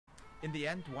In the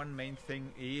end, one main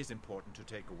thing is important to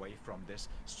take away from this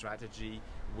strategy: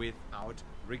 without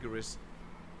rigorous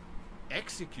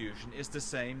execution is the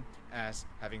same as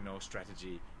having no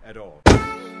strategy at all.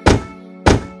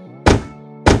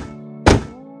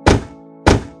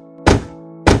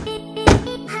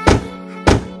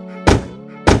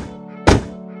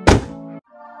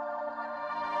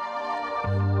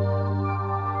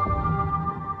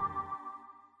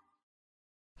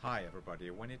 Hi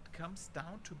everybody, when it comes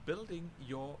down to building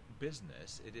your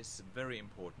business, it is very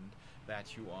important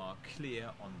that you are clear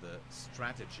on the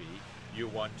strategy you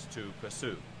want to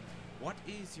pursue. What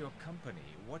is your company?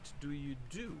 What do you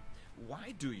do?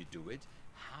 Why do you do it?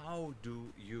 How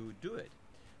do you do it?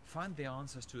 Find the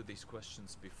answers to these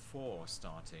questions before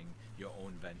starting your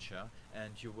own venture,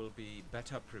 and you will be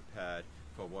better prepared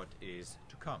for what is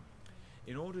to come.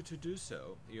 In order to do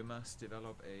so, you must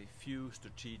develop a few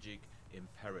strategic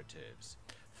imperatives.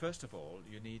 First of all,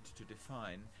 you need to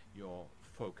define your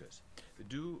focus.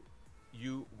 Do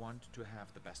you want to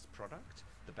have the best product,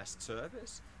 the best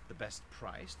service, the best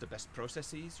price, the best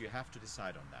processes? You have to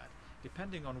decide on that.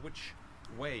 Depending on which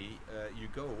way you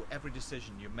go, every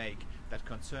decision you make that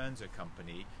concerns a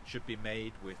company should be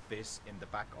made with this in the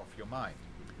back of your mind.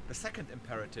 The second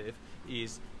imperative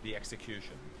is the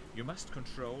execution. You must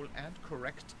control and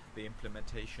correct the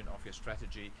implementation of your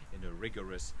strategy in a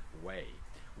rigorous way.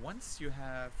 Once you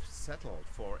have settled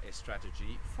for a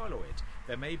strategy, follow it.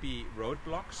 There may be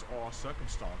roadblocks or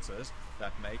circumstances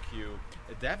that make you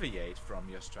deviate from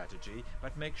your strategy,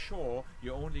 but make sure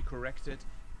you only correct it.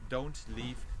 Don't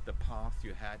leave the path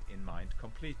you had in mind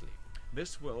completely.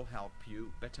 This will help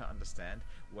you better understand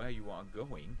where you are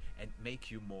going and make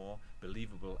you more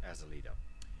believable as a leader.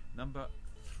 Number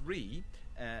 3,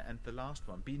 and the last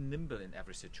one, be nimble in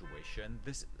every situation.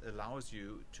 This allows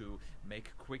you to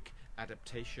make quick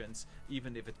adaptations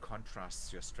even if it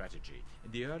contrasts your strategy.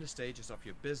 In the early stages of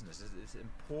your business, it is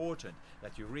important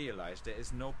that you realize there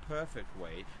is no perfect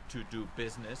way to do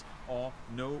business or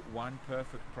no one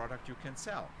perfect product you can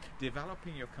sell.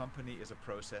 Developing your company is a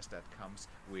process that comes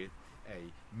with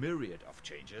a myriad of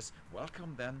changes.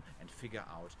 Welcome them and figure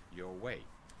out your way.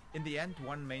 In the end,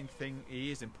 one main thing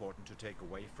is important to take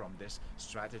away from this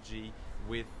strategy: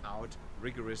 without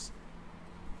rigorous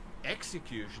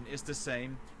execution is the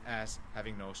same as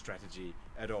having no strategy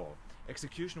at all.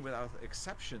 Execution without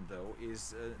exception, though,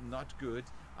 is not good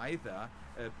either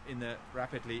in a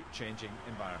rapidly changing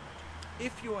environment.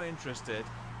 If you are interested,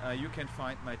 you can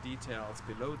find my details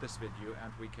below this video,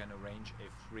 and we can arrange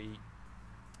a free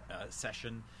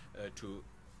session to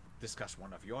discuss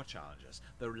one of your challenges.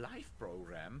 The LIFE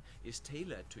program is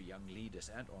tailored to young leaders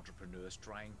and entrepreneurs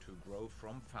trying to grow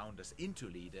from founders into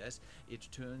leaders. It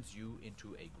turns you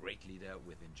into a great leader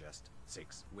within just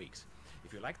 6 weeks.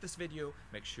 If you like this video,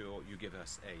 make sure you give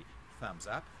us a thumbs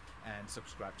up and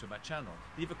subscribe to my channel.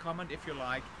 Leave a comment if you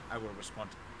like. I will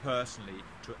respond personally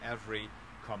to every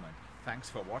comment. Thanks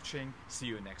for watching. See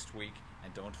you next week,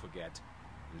 and don't forget,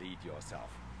 lead yourself.